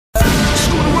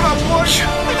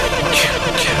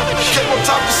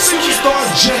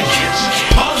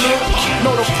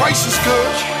ice is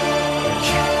good.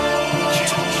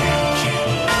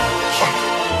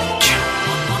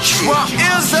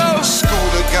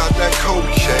 Scooter got that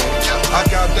cocaine, I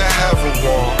got that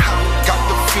heroin. Got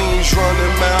the fiends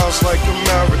running miles like a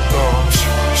marathon.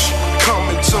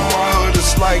 Coming to my hood,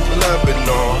 it's like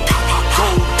Lebanon.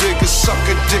 Gold digger,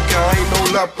 sucker dick, I ain't no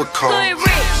leprechaun.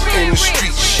 In the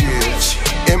street shit,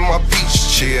 in my beach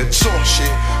chair, talk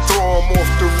shit, throw 'em off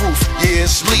the roof. Yeah,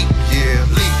 it's leap, yeah,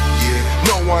 leap, yeah.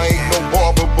 No, I ain't no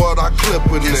barber, but I clip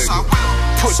a nigga.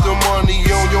 Put the money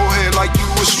on your head like you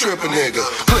a stripper, nigga.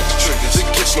 Click the triggers, it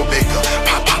gets no bigger.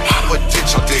 Pop, pop, pop, a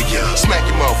ditch, I'll dig ya. Smack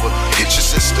your mother, hit your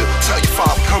sister. Tell your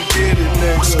father, come get it,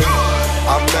 nigga.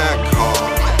 I'm that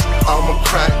hard, I'm a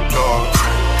crack dog.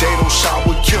 They don't shot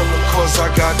with killer, cause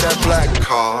I got that black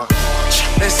card.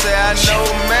 They say I know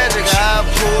magic, how I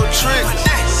pull tricks.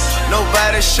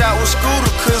 Nobody shot with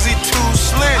Scooter, cause he too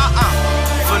slick.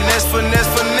 Finesse, finesse,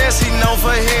 finesse, he known for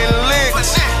hitting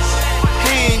licks.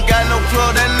 He ain't got no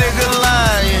plug, that nigga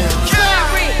lying.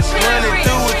 Running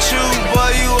through with you,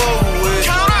 boy, you over with.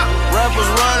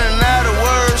 Rappers running out of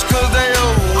words, cause they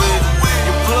over with.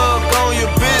 Your plug on,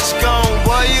 your bitch gone,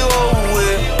 boy, you over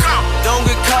with. Don't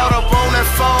get caught up on that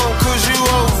phone, cause you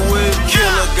over with.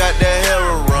 Killer got that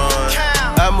heroin,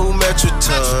 I move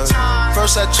Metroton.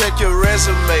 First I check your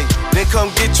resume, then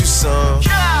come get you some.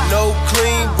 No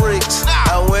clean bricks,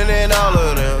 I went in all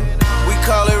of them. We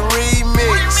call it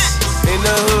remix. In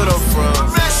the hood I'm from,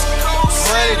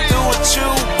 money through with you,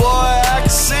 boy, I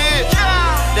can see it.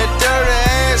 That dirty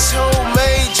asshole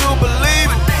made you believe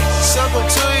it. Suck him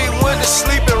till he went to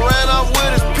sleep and ran off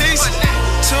with his pieces.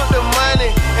 Took the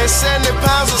money and 70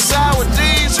 pounds of sour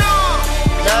diesel.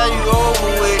 Now you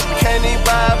over with, can't even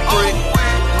buy a brick.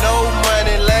 No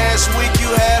money, last week you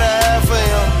had a half of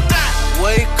him.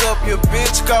 Wake up, your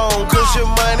bitch gone, cause your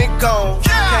money gone.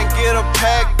 Can't get a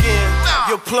pack in,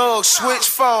 your plug switch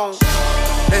phone.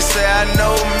 They say I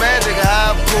know magic,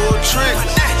 how I pull tricks.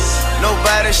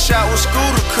 Nobody shot with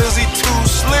Scooter, cause he too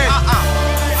slick.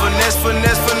 Finesse,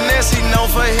 finesse, finesse, he known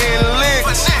for hitting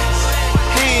licks.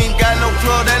 He ain't got no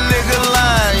plug, that nigga